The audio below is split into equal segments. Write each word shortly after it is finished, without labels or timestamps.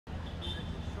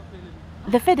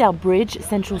The Faidherbe Bridge,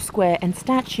 Central Square and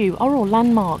statue are all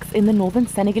landmarks in the northern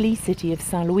Senegalese city of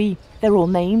Saint-Louis. They're all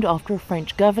named after a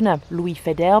French governor, Louis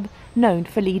Faidherbe, known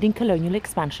for leading colonial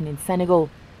expansion in Senegal.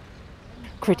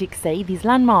 Critics say these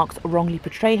landmarks wrongly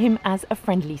portray him as a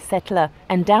friendly settler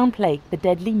and downplay the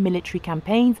deadly military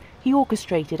campaigns he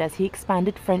orchestrated as he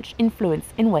expanded French influence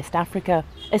in West Africa.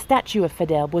 A statue of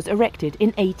Faidherbe was erected in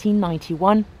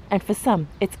 1891, and for some,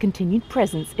 its continued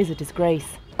presence is a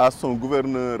disgrace.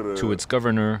 To its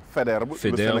governor,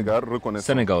 Faidherbe,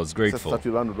 Senegal is grateful.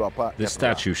 This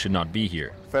statue should not be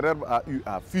here. Faidherbe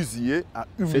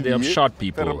shot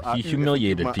people, he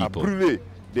humiliated people.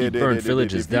 He burned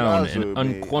villages down in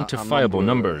unquantifiable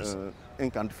numbers.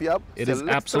 It is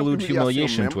absolute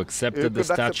humiliation to accept that the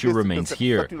statue remains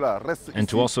here, and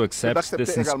to also accept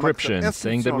this inscription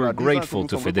saying that we're grateful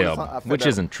to Faidherbe, which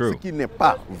isn't true.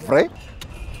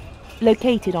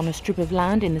 Located on a strip of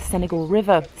land in the Senegal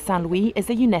River, Saint-Louis is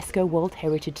a UNESCO World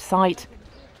Heritage Site.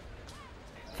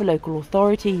 For local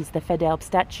authorities, the Faidherbe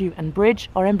statue and bridge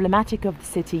are emblematic of the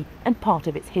city and part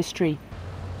of its history.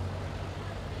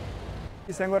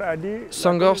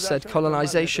 Senghor said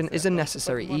colonization is a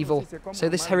necessary evil, so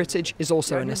this heritage is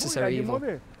also a necessary evil.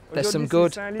 There's some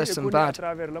good, there's some bad.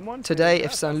 Today,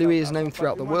 if Saint-Louis is known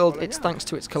throughout the world, it's thanks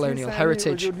to its colonial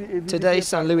heritage. Today,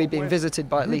 Saint-Louis being visited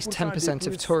by at least 10%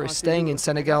 of tourists staying in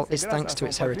Senegal is thanks to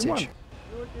its heritage.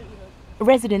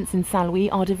 Residents in Saint-Louis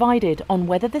are divided on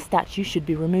whether the statue should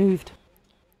be removed.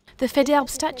 The Faidherbe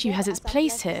statue has its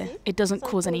place here. It doesn't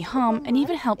cause any harm and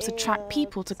even helps attract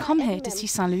people to come here to see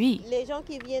Saint-Louis.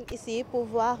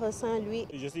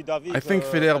 I think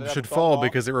Faidherbe should fall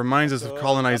because it reminds us of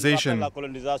colonization.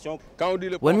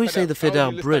 When we say the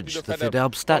Faidherbe Bridge, the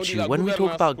Faidherbe statue, when we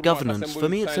talk about governance, for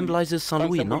me it symbolizes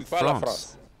Saint-Louis, not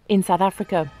France. In South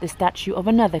Africa, the statue of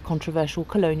another controversial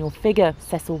colonial figure,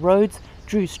 Cecil Rhodes,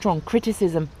 drew strong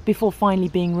criticism before finally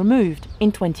being removed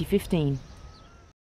in 2015.